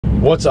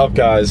What's up,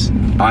 guys?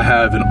 I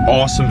have an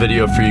awesome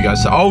video for you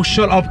guys. Oh,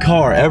 shut up,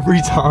 car, every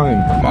time.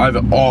 I have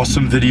an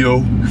awesome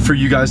video for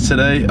you guys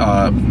today.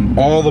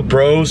 All the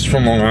bros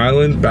from Long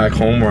Island, back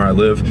home where I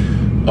live,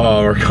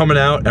 are coming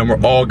out, and we're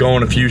all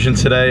going to Fusion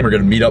today. We're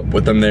gonna meet up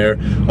with them there.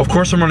 Of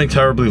course, I'm running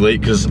terribly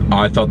late because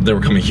I thought they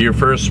were coming here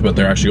first, but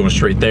they're actually going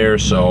straight there,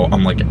 so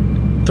I'm like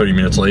 30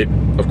 minutes late,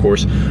 of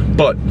course.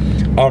 But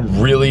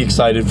I'm really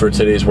excited for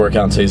today's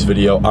workout and today's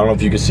video. I don't know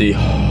if you can see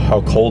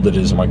how cold it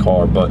is in my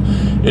car, but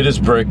it is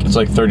brick. It's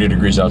like 30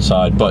 degrees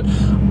outside, but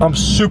I'm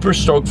super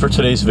stoked for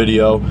today's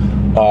video.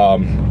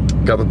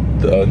 Got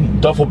the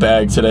duffel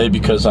bag today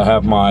because I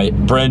have my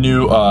brand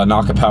new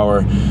Naka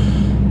Power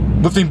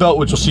lifting belt,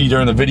 which you'll see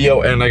during the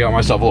video, and I got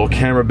myself a little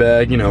camera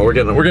bag. You know, we're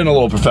getting a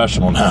little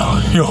professional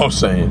now. You know what I'm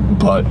saying?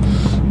 But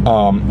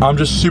I'm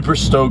just super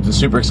stoked and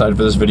super excited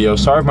for this video.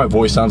 Sorry if my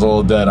voice sounds a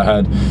little dead. I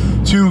had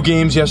 2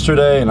 games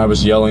yesterday and I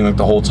was yelling like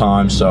the whole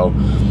time, so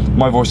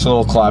my voice is a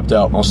little clapped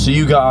out. I'll see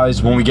you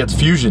guys when we get to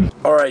Fusion.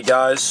 All right,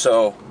 guys,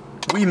 so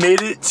we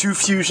made it to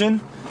Fusion.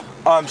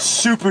 I'm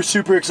super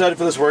excited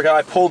for this workout.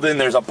 I pulled in,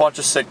 there's a bunch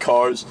of sick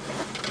cars.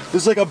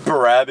 There's like a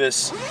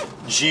Barabbas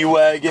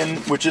G-Wagon,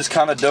 which is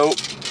kind of dope.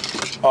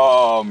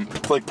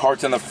 Like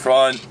parked in the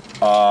front.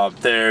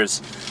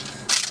 There's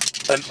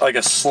like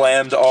a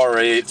slammed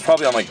R8. It's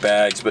probably on like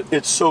bags, but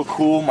it's so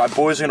cool. My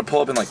boys are gonna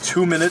pull up in like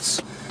 2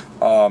 minutes.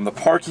 The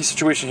parking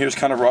situation here is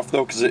kind of rough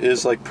though, because it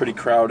is like pretty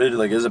crowded.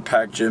 Like, it is a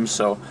packed gym,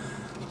 so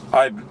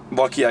I'm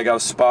lucky I got a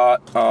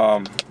spot.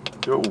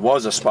 There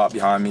was a spot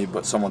behind me,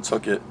 but someone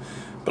took it.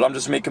 But I'm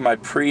just making my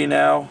pre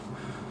now,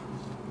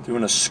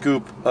 doing a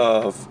scoop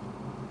of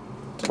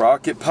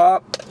Rocket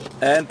Pop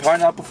and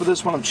pineapple for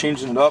this one. I'm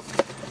changing it up.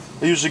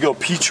 I usually go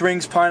peach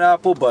rings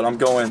pineapple, but I'm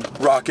going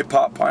Rocket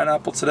Pop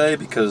pineapple today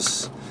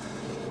because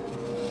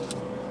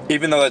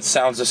even though that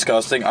sounds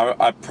disgusting,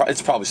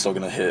 it's probably still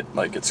gonna hit.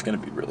 Like, it's gonna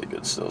be really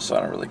good still, so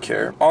I don't really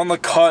care. On the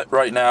cut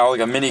right now, like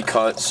a mini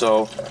cut,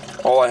 so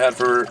all I had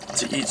to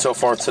eat so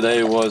far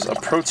today was a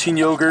protein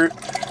yogurt,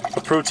 a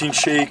protein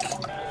shake.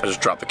 I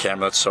just dropped the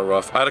camera, that's so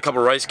rough. I had a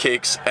couple rice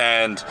cakes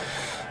and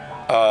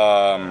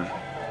a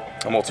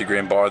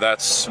multi-grain bar.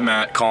 That's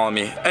Matt calling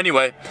me.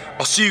 Anyway,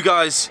 I'll see you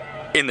guys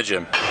in the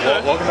gym.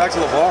 Well, welcome back to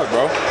the vlog,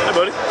 bro. Hi,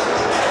 buddy.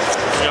 How's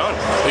it going?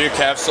 Are your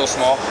calves still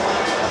small?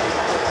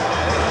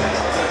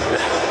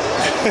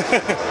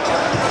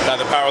 Got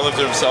the power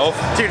lifter himself.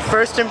 Dude,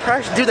 first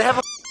impression. Dude, they have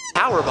a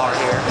power bar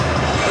here.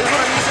 This is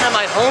what I'm using at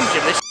my home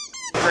gym. This is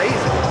crazy.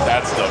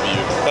 That's a W.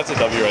 That's a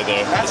W right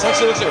there. This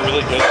actually looks like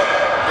really good.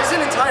 This is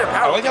an entire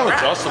power. I like how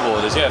adjustable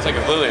it is. Yeah, it's like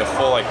literally a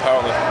full like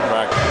power lifting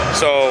rack.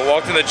 So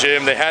walked in the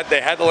gym. They had the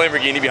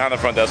Lamborghini behind the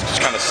front desk, which is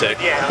kind of sick.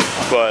 Yeah.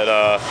 But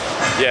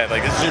yeah,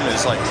 like this gym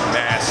is like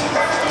massive.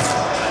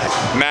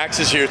 Max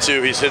is here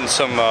too. He's hitting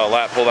some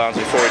lat pull downs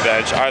before we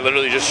bench. I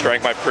literally just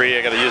drank my pre.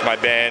 I gotta use my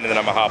band and then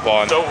I'm gonna hop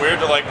on. So weird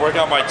to like work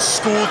out my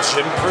school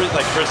gym,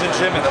 like prison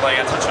gym, and then like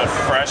I touch a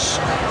fresh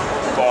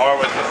bar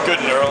with good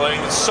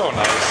knurling. It's so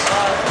nice.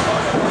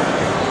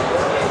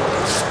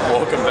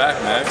 Welcome back,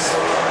 Max.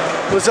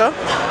 What's up?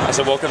 I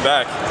said welcome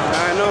back.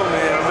 I know,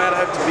 man. I'm mad I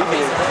have to be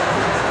here.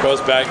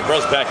 Bro's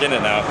back in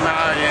it now.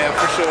 Nah, yeah,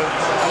 for sure.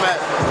 I'm at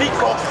peak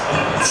ball.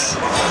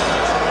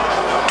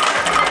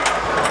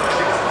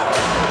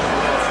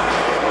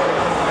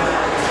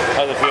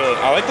 How's it feeling?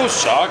 I like those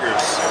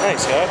joggers.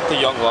 Thanks, guy. The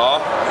Young Law.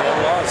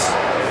 Young Laws.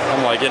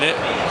 I'm liking it.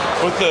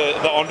 With the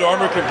Under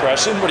Armour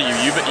compression, what are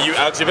you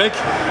Alex Eubank?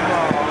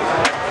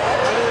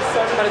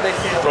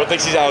 Bro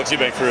thinks he's Alex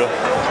Eubank for real.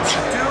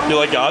 You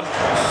like God?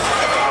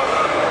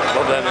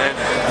 Love that, man.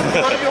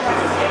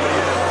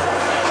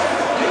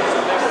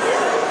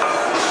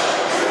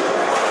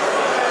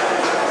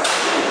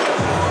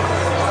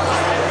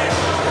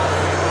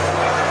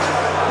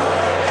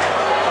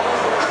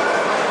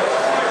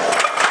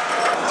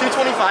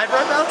 225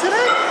 rep out today?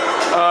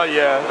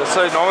 Yeah. That's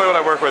like normally what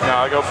I work with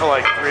now. I go for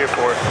like 3 or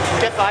 4.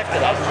 Get 5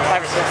 today.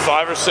 5 or 6.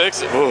 5 or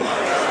 6? Ooh.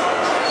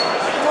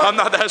 I'm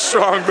not that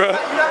strong, bro.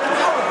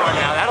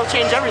 Now that'll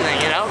change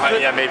everything, you know?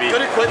 Yeah, maybe.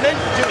 Good equipment.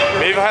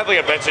 Maybe if I had like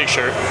a benching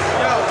shirt.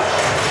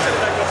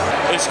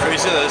 It's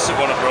crazy that this is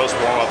one of Bro's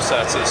warm-up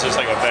sets. It's just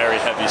like a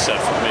very heavy set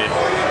for me.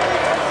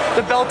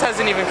 The belt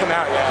hasn't even come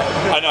out yet.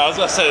 I know, I was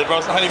gonna say,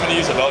 Bro's not even gonna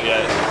use a belt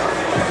yet.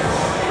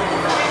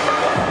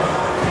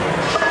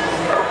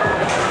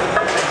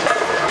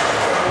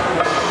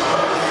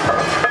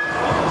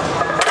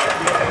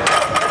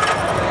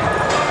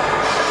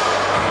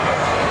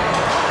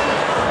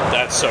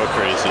 That's so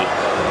crazy.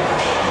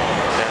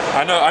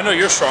 I know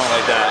you're strong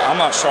like that. I'm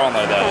not strong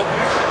like that.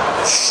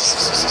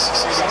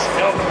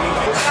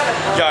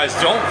 Guys,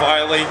 don't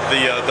violate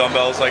the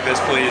dumbbells like this,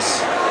 please.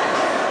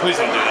 Please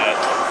don't do that.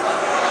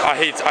 I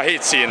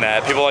hate seeing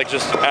that. People like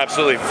just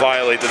absolutely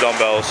violate the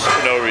dumbbells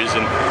for no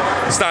reason.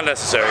 It's not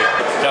necessary.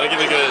 Gotta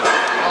give it good.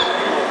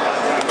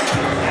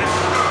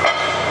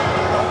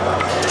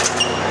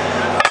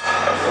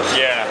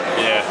 Yeah,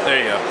 there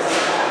you go.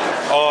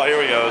 Oh,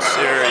 here he goes.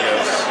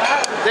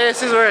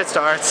 This is where it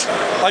starts.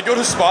 I go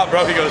to spot,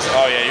 bro. He goes,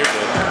 oh yeah, you're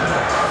good.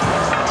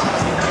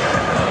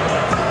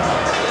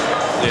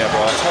 Yeah,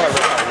 bro. That's how I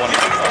work out one.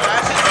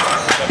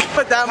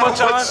 that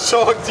much on. How much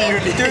chalk do you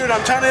need? Dude,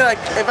 I'm trying to like,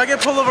 if I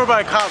get pulled over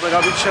by a cop, like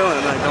I'll be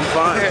chilling, like I'm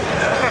fine.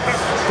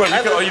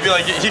 Bro, you'd be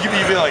like,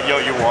 yo,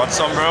 you want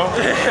some, bro?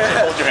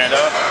 Hold your hand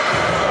out.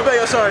 I'll be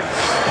like, yo, sorry.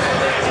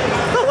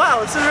 Oh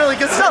wow, this is really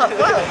good stuff.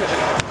 Wow.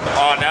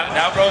 Oh,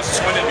 now bro's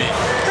twinning me.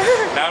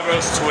 Now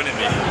bro's twinning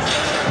me.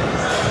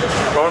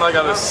 Bro and I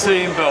got the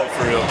same belt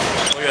for real.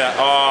 Look at that.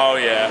 Oh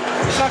yeah.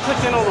 It's not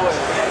clicked in all the way.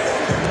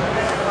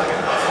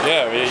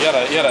 Yeah, you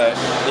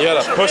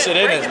gotta push it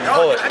in and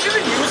pull it. I never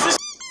used this.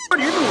 Do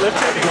you even lift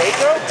every day,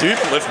 bro? Do you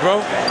even lift,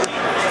 bro?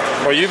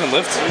 Bro, you even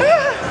lift?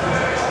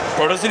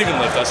 Bro doesn't even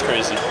lift. That's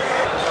crazy.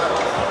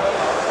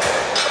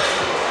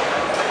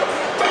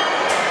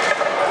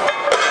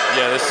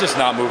 Yeah, this does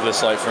not move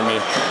this light for me.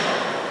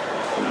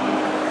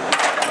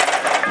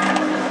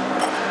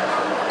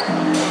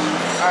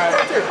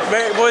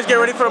 Alright, boys, get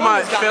ready for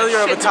my failure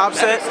of a top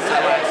set.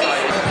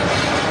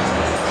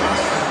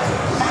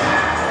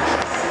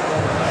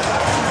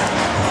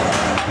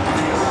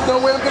 No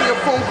way, I'm gonna get a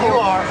phone call.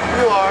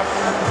 You are.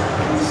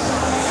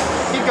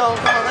 Keep going,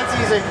 come on, that's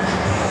easy.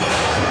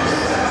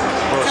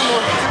 Two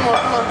more,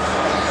 come on.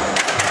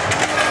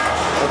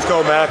 Let's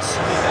go, Max.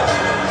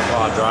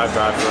 Come on, drive.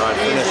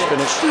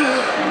 Finish.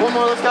 One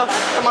more, let's go.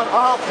 Come on,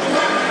 I'll help.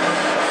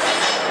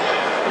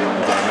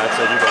 Max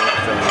said you don't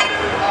finish.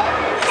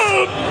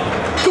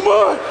 Come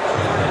on!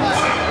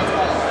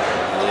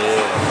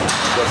 Yeah.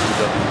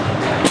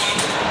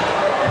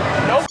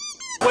 No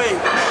way.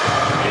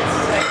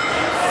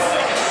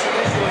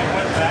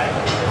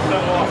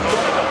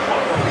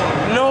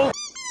 No.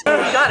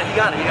 You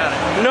got it.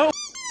 No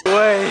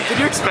way. Did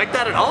you expect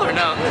that at all or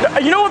no?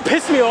 You know what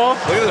pissed me off?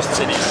 Look at those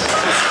titties.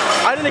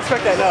 I didn't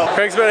expect that, no.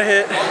 Craig's better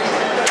hit.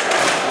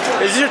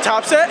 Is this your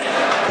top set?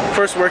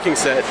 First working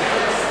set.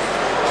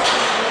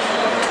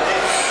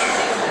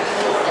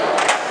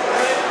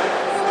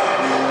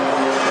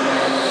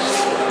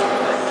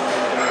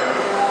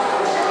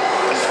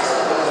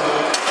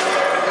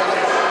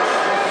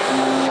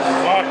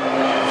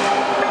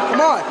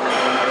 Come on.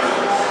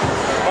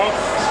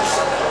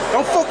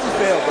 Don't fucking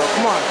fail, bro.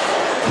 Come on.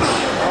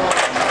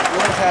 You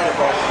almost had it,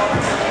 bro.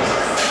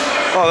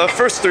 Oh, the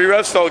first 3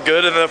 reps felt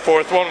good, and then the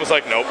 4th one was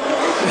like, nope.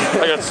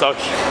 I got stuck.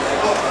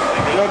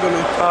 You're good,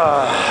 man.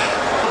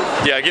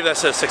 Yeah, I give that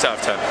set a 6 out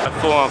of 10. I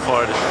full on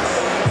farted.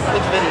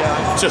 Which video?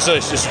 Just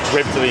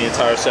ripped the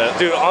entire set.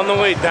 Dude, on the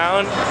way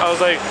down, I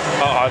was like,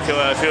 oh, I feel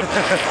it.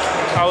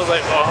 I was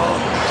like, oh,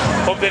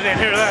 hope they didn't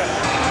hear that.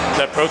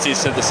 That protein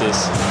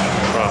synthesis.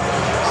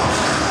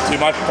 Dude,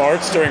 my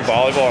farts during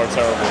volleyball are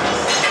terrible.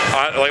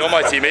 Like all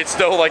my teammates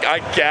though, like I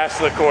gassed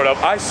the court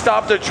up. I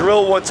stopped a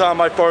drill one time,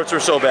 my farts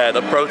were so bad.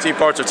 The protein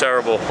farts are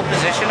terrible.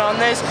 Position on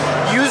this,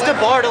 use the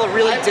bar to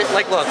really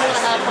like look.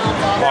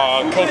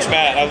 Coach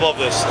Matt, I love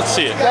this. Let's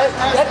see it.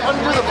 Get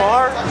under the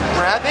bar,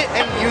 grab it,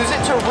 and use it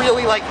to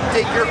really like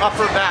dig your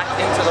upper back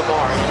into the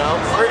bar, you know?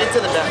 Or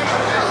into the deck.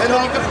 And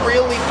then you can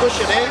really push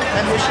it in,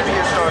 and this should be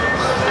your starter.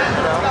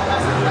 You know?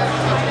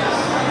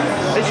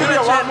 It should be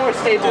a lot more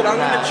stable. Dude, I'm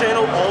gonna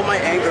channel all my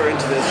anger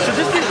into this. Should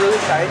this be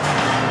really tight?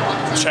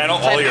 Channel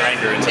all your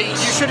anger into You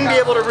this. shouldn't be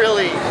able to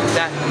really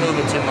move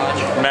it too much.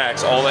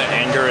 Max, all the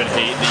anger and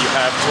hate that you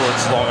have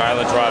towards Long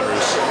Island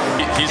drivers.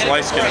 He's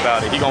light-skinned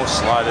about it. He gonna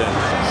slide in.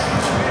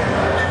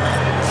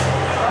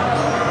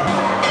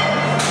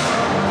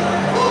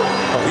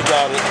 Oh, he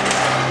got it.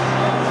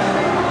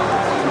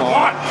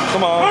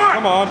 Come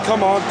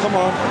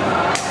on.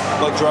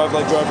 Leg drive.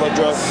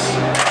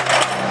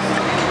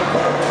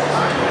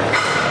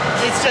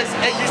 It's just,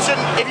 you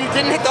shouldn't, if you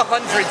didn't hit the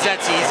hundreds,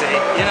 that's easy,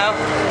 you know?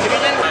 If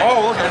you didn't,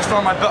 Oh, look, I just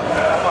found my belt.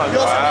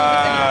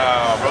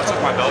 Wow, bro took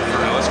my belt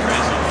for real. That's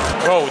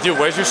crazy. Bro, dude,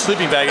 where's your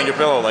sleeping bag and your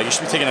pillow? Like, you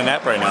should be taking a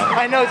nap right now.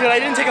 I know, dude, I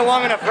didn't take a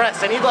long enough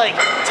rest. I need like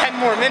 10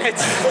 more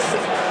minutes.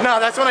 No,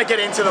 that's when I get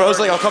into the Bro's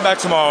like, I'll come back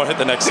tomorrow and hit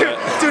the next set.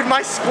 Dude,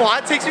 my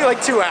squat takes me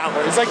like 2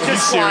 hours. Like,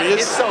 just squatting,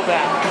 serious? it's so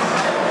bad.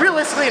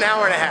 Realistically, an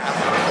hour and a half.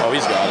 Oh,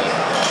 he's got it.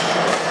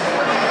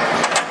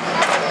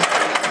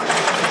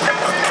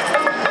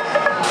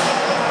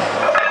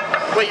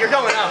 Wait, you're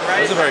going up,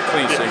 right? That's a very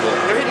clean single.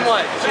 You're hitting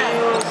what?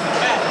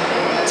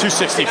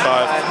 265,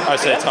 I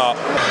say top.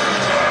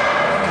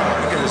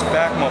 Look at his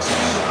back muscles.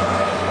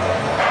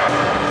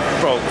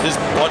 Bro, his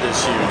butt is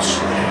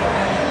huge.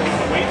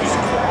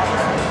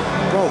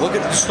 Bro,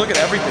 just look at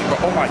everything, bro.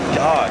 Oh my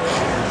god.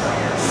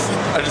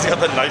 I just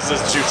got the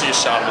nicest, juiciest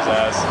shot of his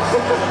ass.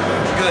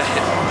 Look at the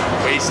hip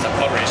waist to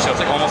butt ratio. It's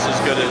like almost as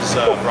good as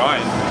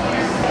Ryan.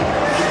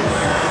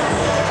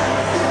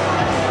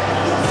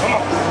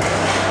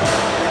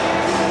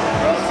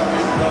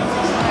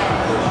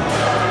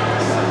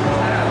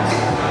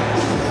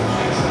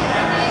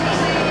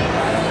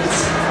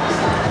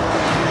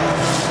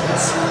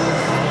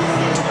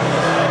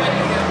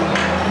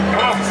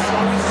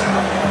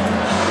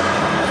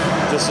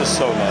 This is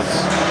so nuts.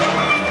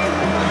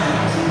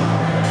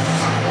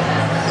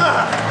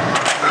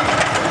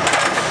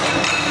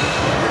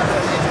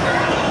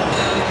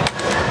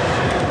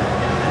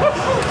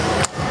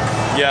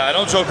 Yeah, I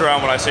don't joke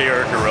around when I say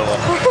you're a gorilla.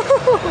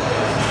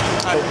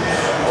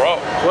 Bro.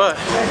 What?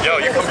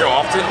 Yo, you come here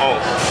often? Oh.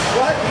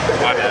 What?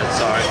 My bad,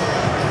 sorry.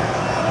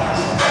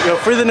 Yo,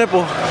 free the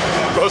nipple.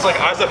 Bro's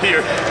like, eyes up here.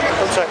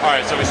 I'm sorry.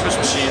 Alright, so we switch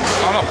machines.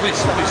 Oh no, please,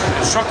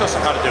 instruct us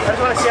on how to do it. I just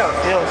want to see how it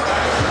feels.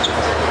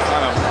 I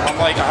don't know. I'm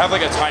like, I have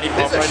like a tiny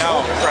pump right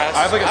now. Press.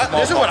 I have like a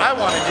small This is what I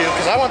want to do,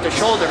 because I want the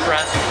shoulder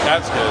press.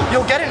 That's good.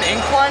 You'll get an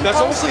incline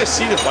That's pump. almost like a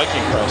seated Viking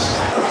press.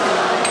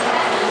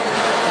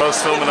 Bro's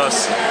filming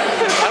us.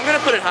 I'm going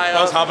to put it high I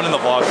was up. hopping in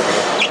the vlog.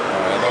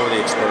 Alright, lower the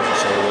exposure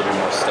so a little bit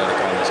more static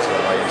on this because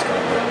the lighting's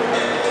going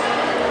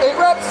to 8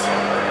 reps.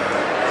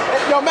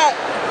 Yo, Matt,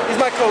 he's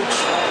my coach.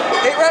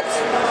 8 reps.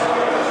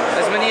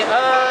 As many,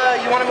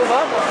 you want to move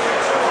up?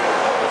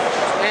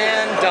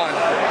 And done.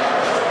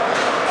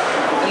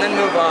 And then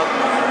move up.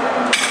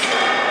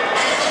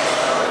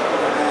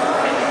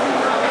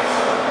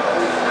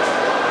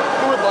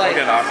 Who would like?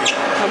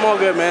 I'm all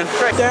good, man.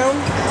 Down.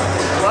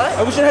 What?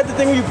 I wish I had the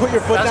thing where you put your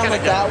foot That's down kinda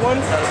like good. that one.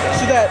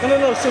 So that,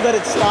 no, so that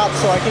it stops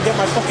so I can get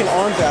my fucking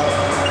arms out.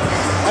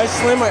 I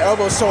slam my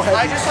elbows so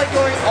I heavy. just like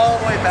going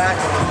all the way back.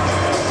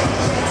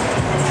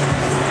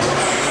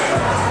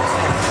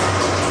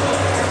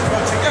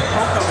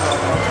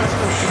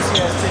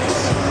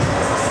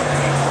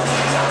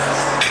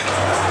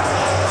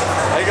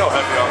 I go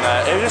heavy on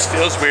that. It just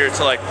feels weird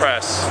to like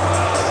press.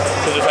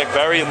 Because it's like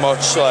very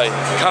much like,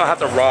 you kind of have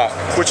to rock,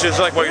 which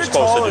is like what you're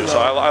supposed to do, so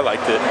I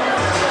liked it.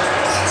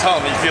 Tell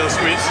me, you feel the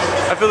squeeze?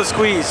 I feel the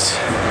squeeze.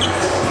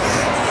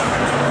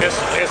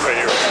 Here's right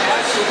here.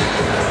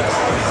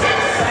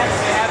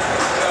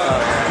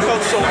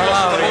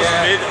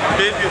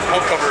 Mid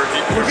pump cover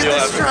Look at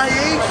this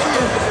striation.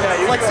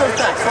 Flex those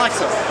back, flex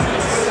them.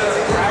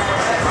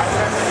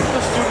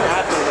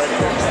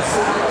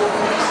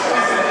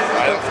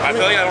 I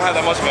feel like I don't have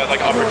that much of a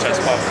like upper chest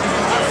pump.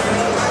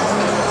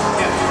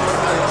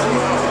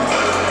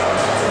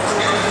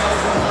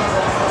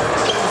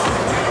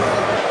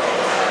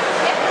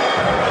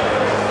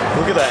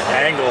 Look at that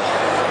angle.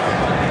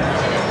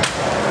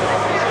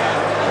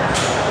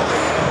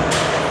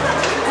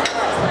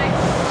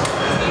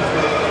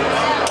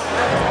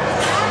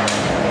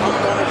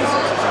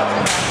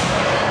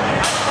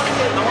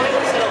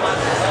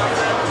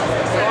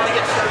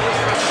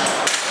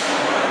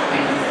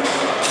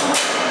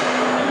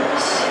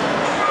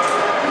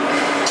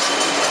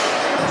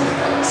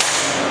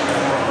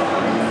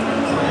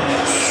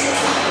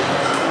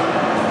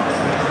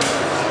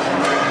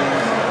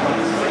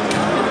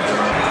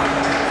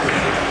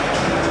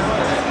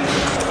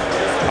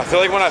 I feel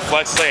like when I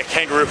flex, it's like a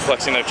kangaroo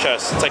flexing their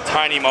chest. It's like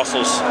tiny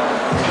muscles.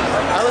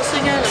 I was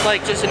thinking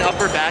like just an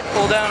upper back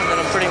pull down, and then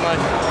I'm pretty much.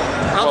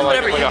 I'll do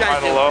whatever like you a guys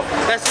high do. to low?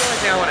 That's the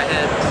only thing I want to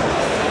hit.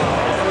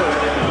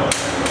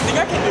 Think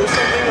I can do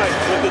something like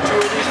with the two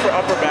of these for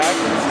upper back?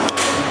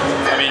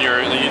 I mean, you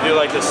do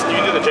like this.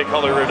 You do the Jay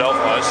Cutler Rudolph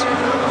wise.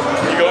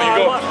 You go. I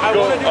want to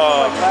do like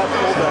that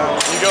pull down.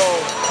 You go.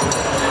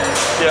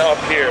 Yeah, up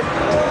here.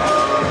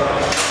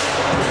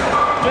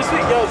 Just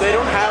yo, they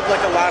don't have like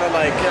a lot of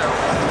like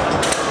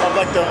of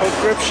like the hook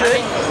grip I shit.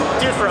 think,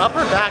 dude, for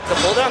upper back, the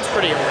pull down's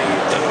pretty elite.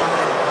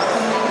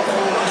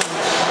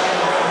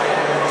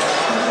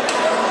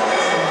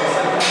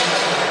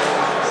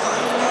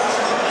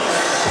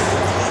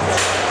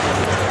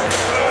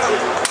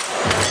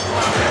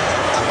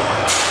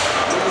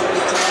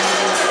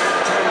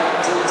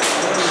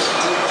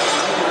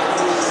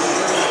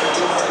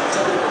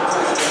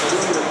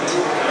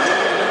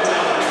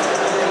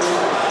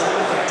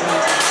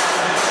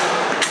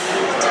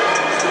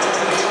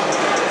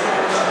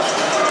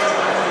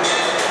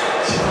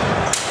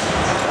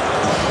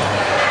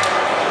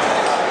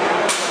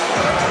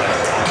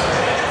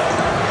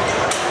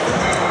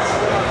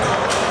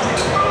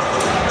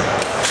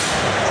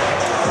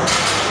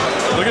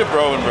 Look at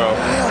bro and bro.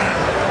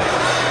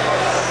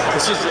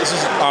 This is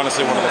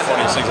honestly one of the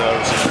funniest things I've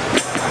ever seen.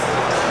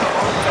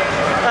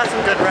 That's some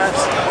good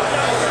reps.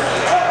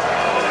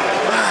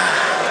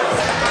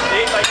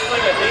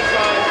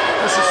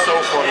 This is so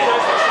funny.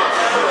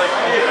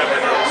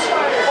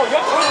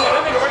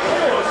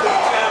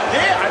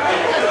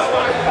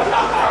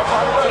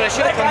 Dude, I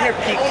should have come here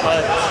peak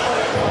cut.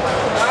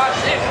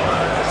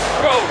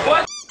 Bro,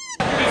 what?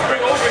 Just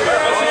bring over here.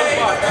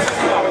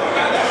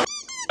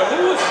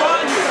 Who was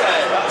fine, you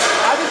said?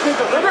 I just think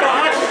the liver.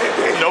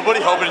 Nobody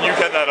helping you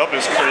get that up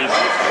is crazy.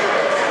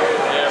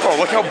 Bro,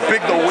 look how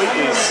big the weight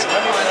is.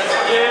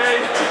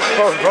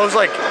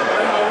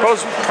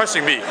 Bro's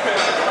pressing me.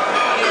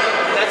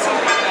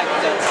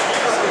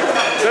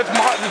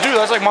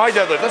 That's like my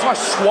deadlift. That's my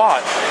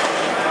squat.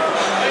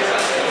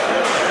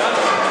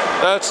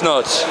 That's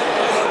nuts.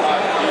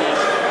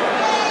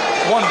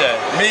 One day,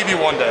 maybe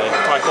one day,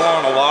 if I go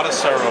on a lot of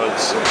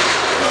steroids.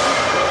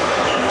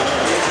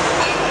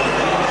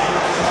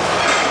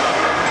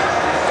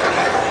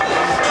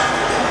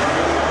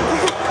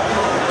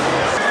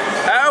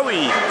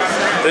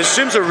 This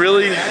gym's a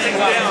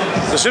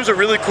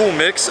really cool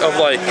mix of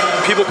like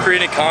people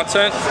creating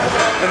content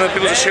and then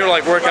people just here to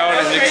like work out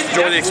and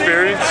enjoy the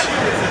experience,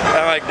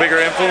 and like bigger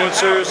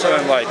influencers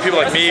and like people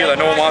like me that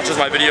no one watches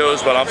my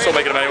videos but I'm still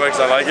making them anyway because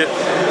I like it.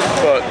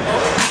 But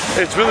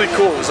it's really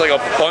cool. There's like a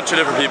bunch of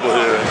different people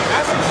here.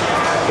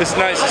 It's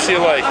nice to see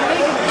like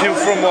people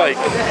from like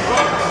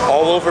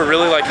all over,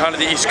 really like kind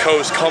of the East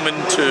Coast coming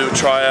to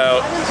try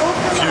out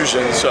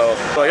Fusion. So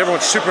like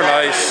everyone's super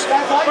nice,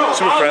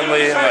 super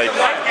friendly, and like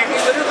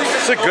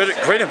it's a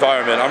great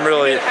environment. I'm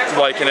really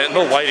liking it. And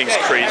the lighting's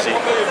crazy.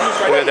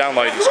 The down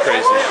lighting's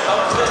crazy.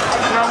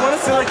 I want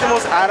to say like the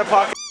most out of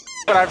pocket,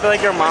 but I feel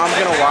like your mom's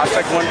gonna watch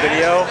like one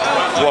video.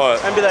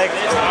 What? And be like,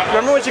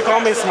 remember when she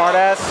called me a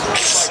smartass?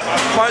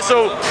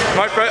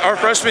 Our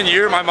freshman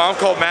year, my mom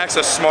called Max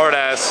a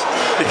smartass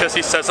because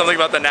he said something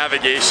about the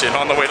navigation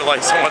on the way to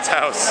like someone's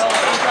house.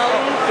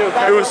 Dude,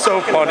 it was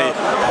so funny. I'm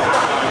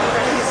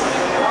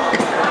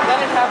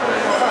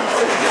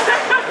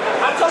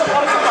telling you,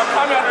 I'm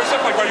coming out here,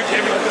 stuff like, are you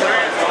kidding me?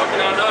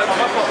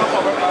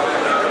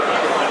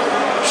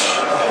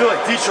 I feel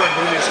like Detroit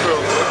in this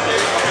girl.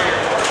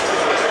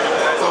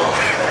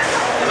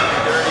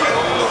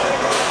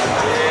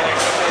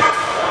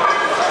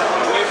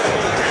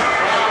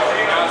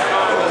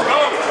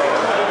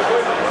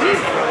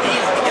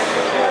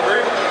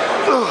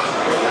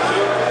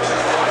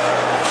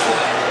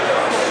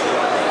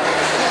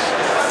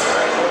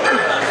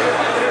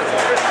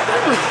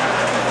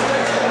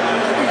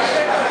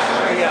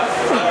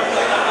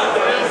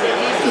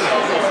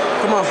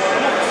 Come on.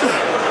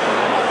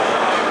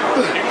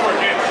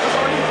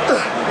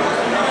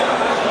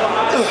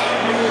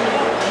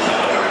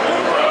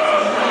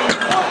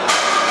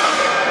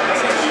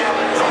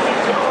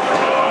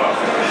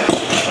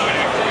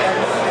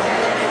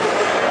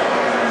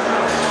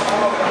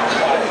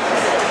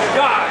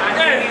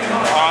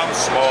 I'm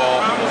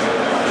small.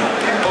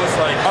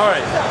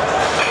 Alright,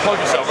 plug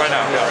yourself right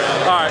now.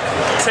 Alright,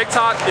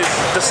 TikTok is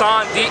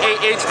Dasan,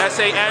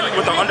 D-A-H-S-A-N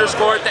with an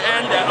underscore at the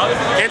end.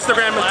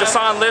 Instagram is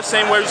Dasan Lift,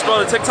 same way you spell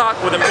the TikTok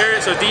with a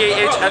period, so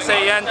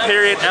D-A-H-S-A-N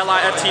period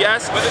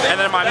L-I-F-T-S. And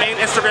then my main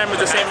Instagram is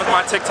the same as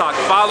my TikTok.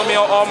 Follow me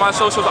on all my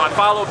socials. I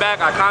follow back,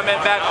 I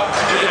comment back.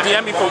 You can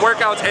DM me for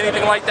workouts,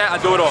 anything like that. I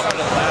do it all.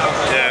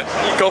 Yeah,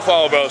 go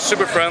follow bro.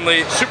 Super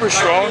friendly, super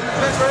strong.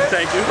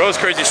 Thank you. Bro's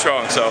crazy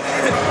strong, so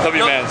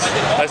W mans.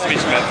 Nice to meet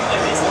you, man.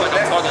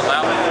 I'm talking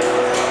loud.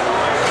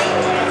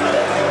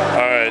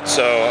 Alright,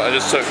 so I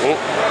just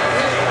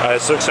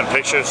took some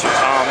pictures from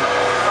Tom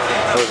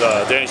with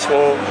Danny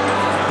Swole.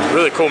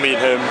 Really cool meeting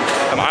him.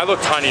 I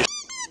look tiny as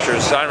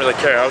pictures, so I didn't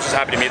really care. I was just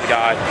happy to meet the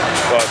guy.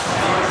 But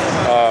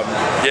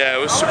yeah, it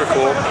was super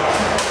cool.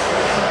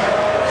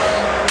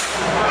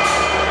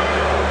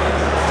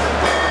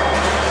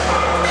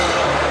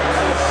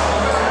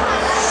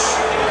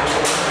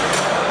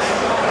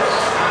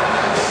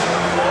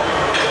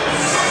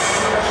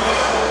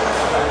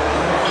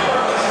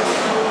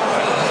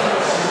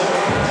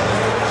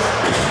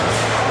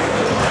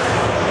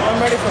 I'm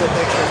ready for the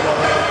pictures, by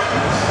the way.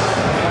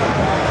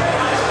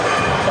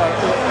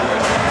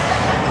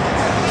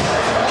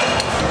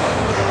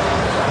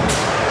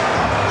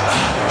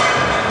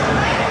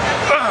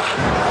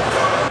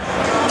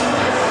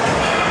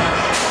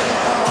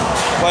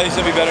 Lighting's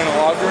gonna be better in the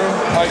locker room?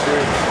 I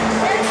agree.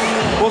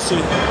 We'll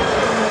see.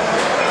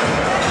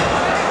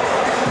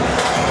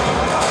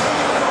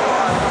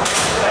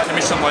 Give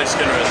me some light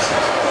skin reds.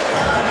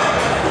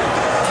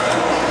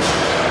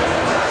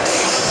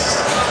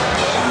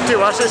 Dude,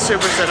 watch this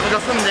superset. I'm gonna go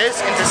from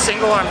this into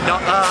single arm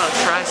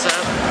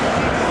tricep.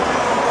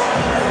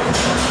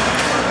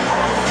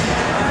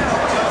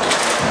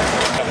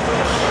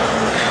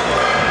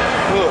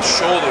 Ugh,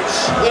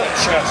 shoulders,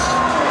 chest.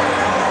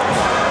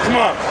 Come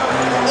on.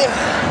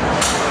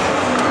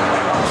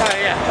 Oh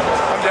yeah,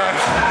 I'm done.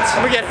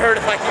 I'm gonna get hurt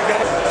if I keep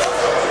going.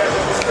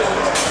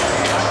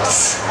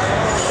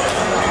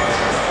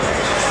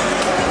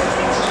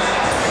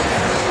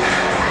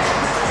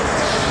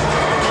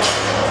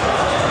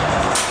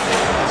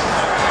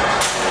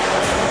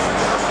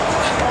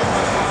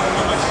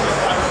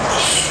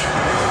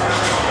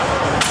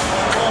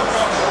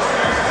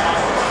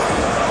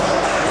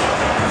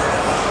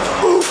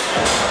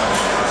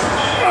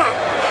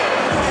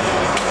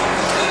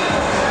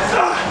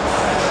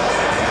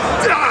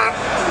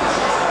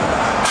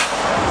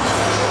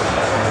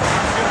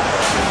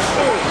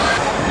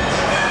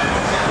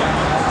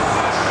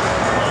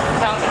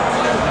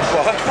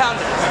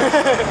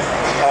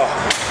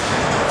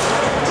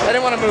 I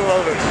didn't want to move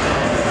over. Alright,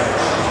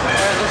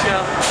 let's go.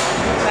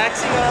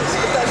 Maxing up,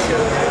 spit that shit,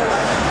 let's go.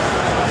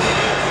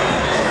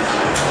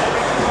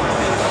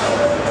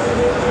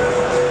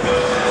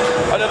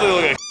 I definitely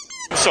look like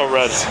I'm so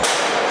red.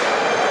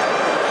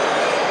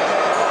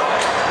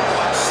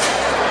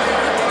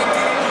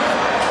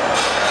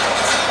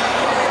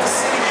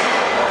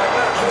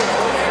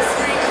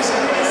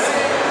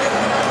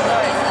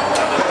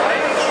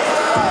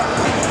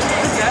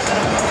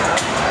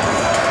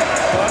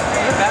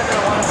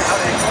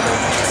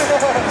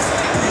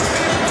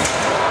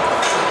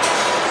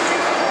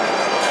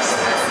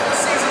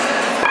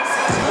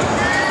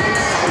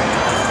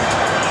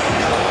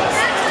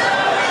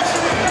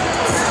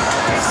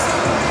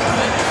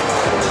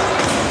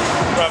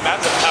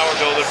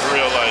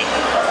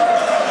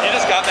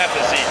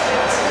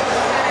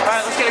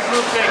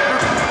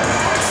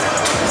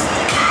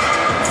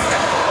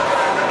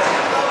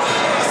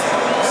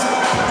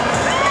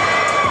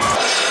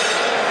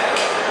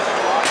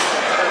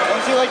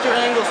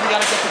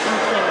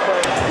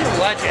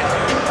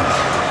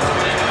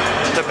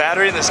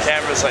 battery in this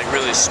camera is like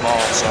really small,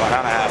 so I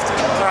kind of have to.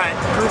 All right,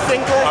 group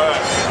thing, cool. All right.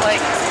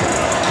 Like.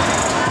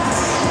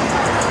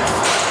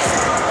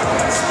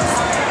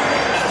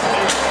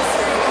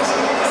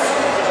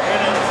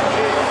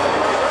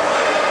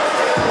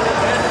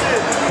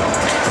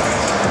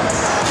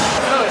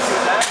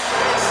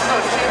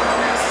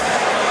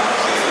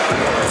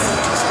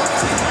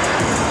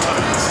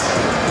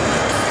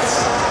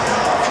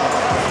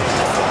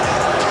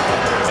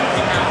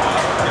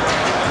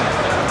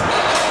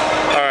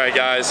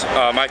 Guys,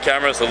 my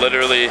camera is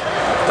literally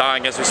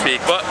dying as we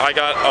speak, but I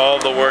got all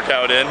the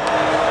workout in.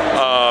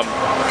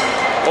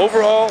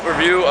 Overall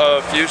review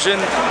of Fusion,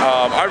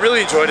 I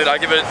really enjoyed it. I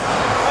give it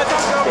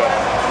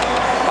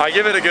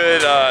a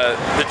good,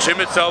 the gym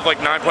itself like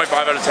 9.5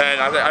 out of 10.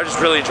 I just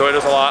really enjoyed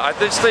it a lot. I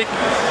just think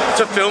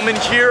to film in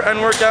here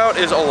and work out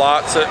is a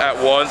lot at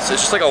once.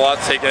 It's just like a lot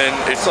to take in.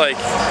 It's like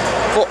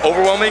a little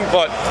overwhelming,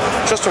 but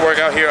just to work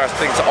out here, I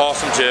think it's an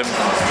awesome gym.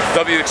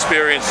 W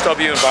experience,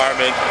 W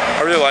environment.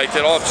 I really liked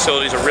it. All the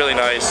facilities are really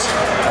nice.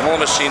 All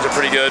the machines are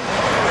pretty good.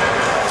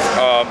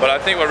 But I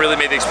think what really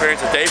made the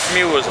experience a day for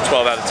me was a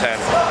 12 out of 10.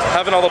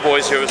 Having all the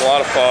boys here was a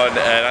lot of fun,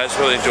 and I just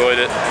really enjoyed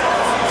it.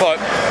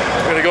 But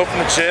we're gonna go from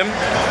the gym.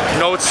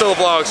 No, it's still a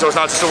vlog, so it's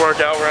not just a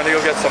workout. We're gonna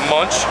go get some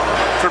munch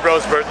for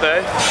bro's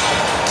birthday.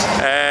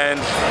 And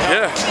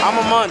yeah. I'm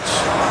a munch.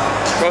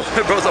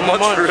 Bro's a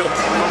munch for real.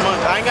 I'm a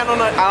munch. I ain't got no,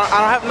 I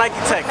don't have Nike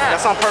Tech.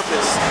 That's on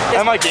purpose.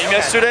 At my game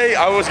yesterday,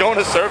 I was going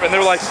to serve and they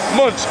were like,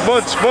 munch,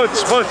 munch,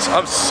 munch, munch.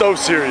 I'm so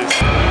serious.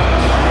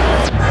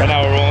 Right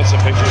now we're rolling some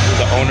pictures with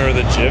the owner of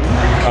the gym,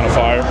 kind of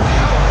fire.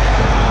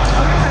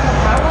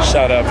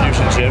 Shout out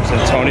Fusion Gyms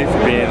and Tony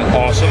for being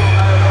awesome.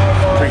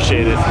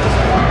 Appreciate it.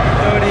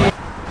 Tony.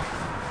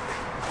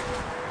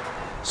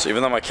 So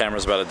even though my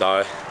camera's about to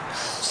die,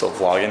 still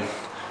vlogging.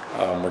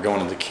 We're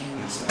going into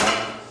Keynes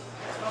now.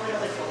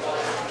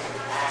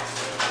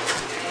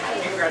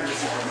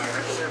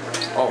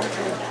 Oh.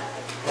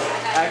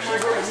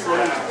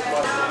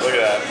 Look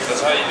at that.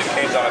 That's how you do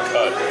Cane's on a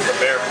cut. The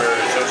bare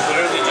bird. So it's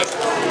literally just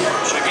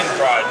chicken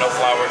fried, no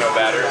flour, no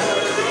batter.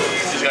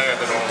 Just got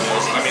the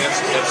normals. I mean,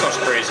 it sounds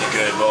crazy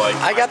good, but like.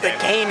 I got the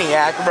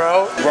Caniac,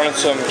 bro. Running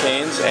some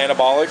Cane's,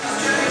 Anabolic.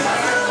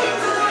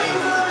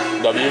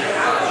 W.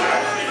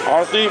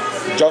 Honestly,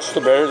 just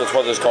the bear, that's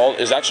what it's called,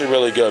 is actually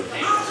really good.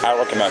 I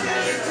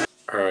recommend.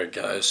 Alright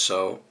guys,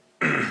 so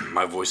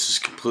my voice is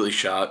completely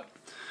shot,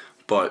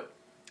 but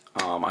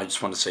I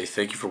just want to say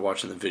thank you for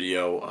watching the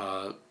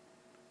video.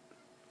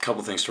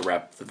 Couple things to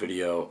wrap up the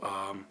video.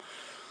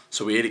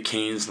 So we ate at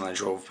Cane's and I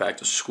drove back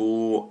to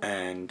school,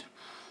 and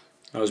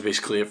that was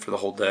basically it for the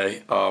whole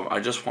day. I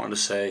just wanted to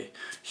say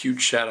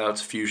huge shout out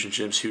to Fusion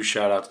Gyms, huge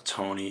shout out to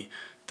Tony.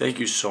 Thank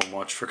you so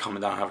much for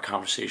coming down and have a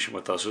conversation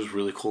with us. It was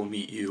really cool to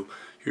meet you.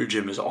 Your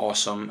gym is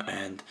awesome,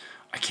 and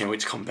I can't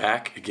wait to come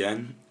back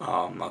again.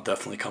 I'll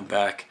definitely come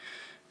back.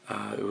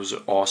 It was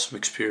an awesome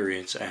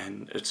experience,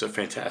 and it's a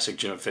fantastic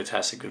gym, a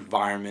fantastic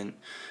environment,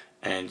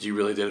 and you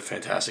really did a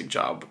fantastic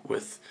job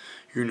with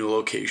your new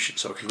location.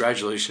 So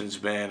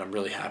congratulations, man. I'm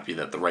really happy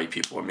that the right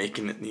people are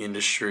making it in the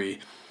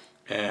industry,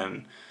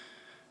 and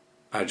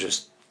I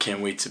just can't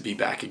wait to be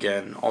back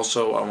again.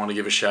 Also, I want to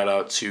give a shout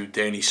out to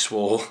Danny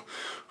Swole,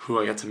 who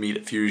I got to meet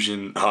at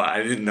Fusion.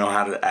 I didn't know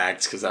how to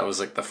act because that was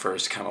like the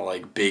first kind of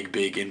like big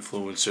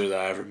influencer that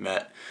I ever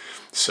met.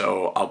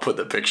 So I'll put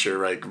the picture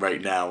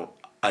right now.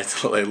 I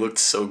thought I looked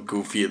so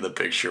goofy in the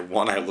picture.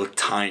 One, I looked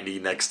tiny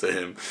next to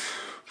him,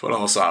 but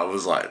also I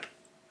was like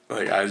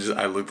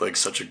I looked like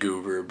such a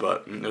goober.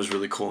 But it was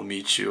really cool to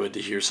meet you and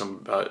to hear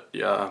some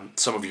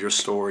of your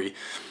story,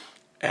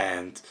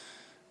 and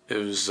it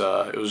was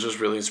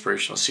just really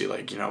inspirational to see,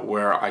 like, you know,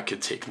 where I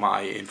could take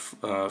my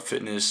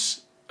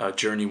fitness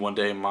journey one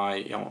day. My,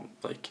 you know,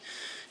 like,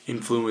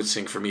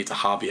 influencing, for me, it's a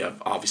hobby.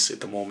 Obviously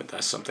at the moment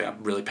that's something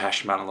I'm really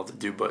passionate about and love to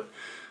do, but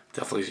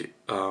definitely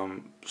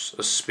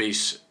a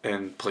space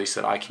and place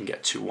that I can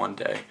get to one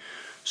day.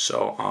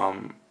 So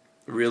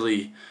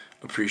really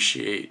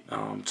appreciate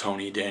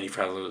Tony and Danny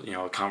for having, you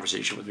know, a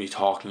conversation with me,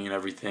 talking and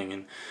everything,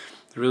 and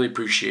really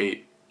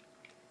appreciate,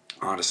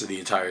 honestly, the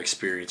entire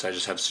experience. I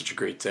just had such a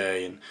great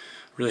day, and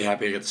really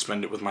happy I got to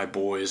spend it with my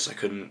boys. I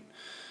couldn't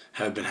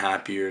have been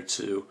happier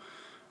to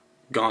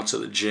gone to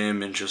the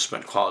gym and just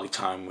spent quality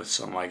time with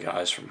some of my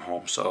guys from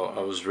home. So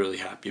I was really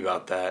happy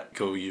about that.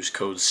 Go use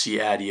code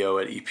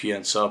CADIO at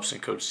EPN Subs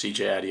and code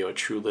CJADIO at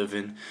True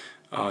Living.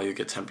 You'll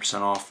get 10%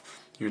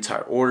 off your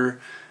entire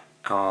order.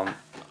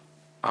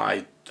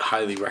 I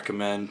highly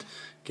recommend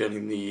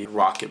getting the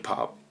Rocket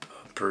Pop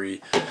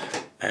Pre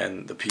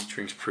and the Peach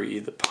Drinks Pre,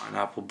 the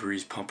Pineapple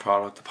Breeze Pump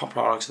product. The pump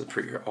products of the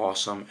Pre are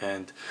awesome,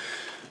 and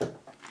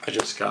I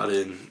just got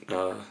in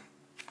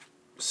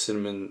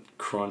Cinnamon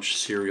Crunch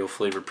cereal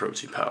flavored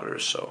protein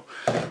powders, so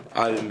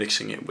I've been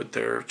mixing it with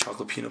their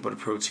chocolate peanut butter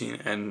protein,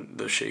 and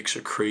the shakes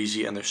are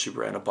crazy and they're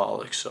super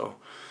anabolic. So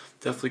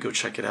definitely go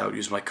check it out.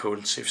 Use my code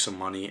and save some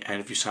money.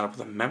 And if you sign up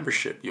with a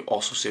membership, you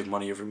also save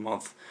money every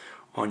month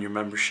on your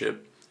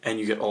membership, and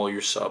you get all your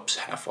subs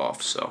half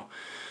off. So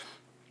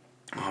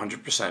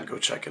 100% go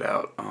check it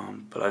out.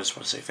 But I just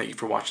want to say thank you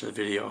for watching the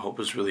video. I hope it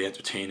was really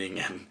entertaining,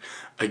 and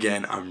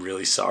again, I'm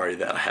really sorry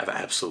that I have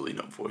absolutely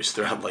no voice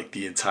throughout like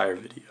the entire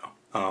video.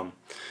 I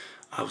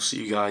will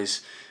see you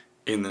guys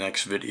in the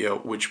next video,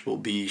 which will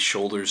be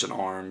shoulders and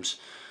arms.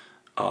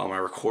 I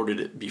recorded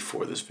it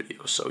before this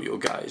video, so you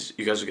guys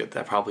will get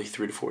that probably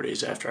 3 to 4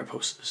 days after I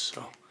post this.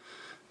 So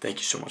thank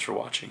you so much for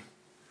watching.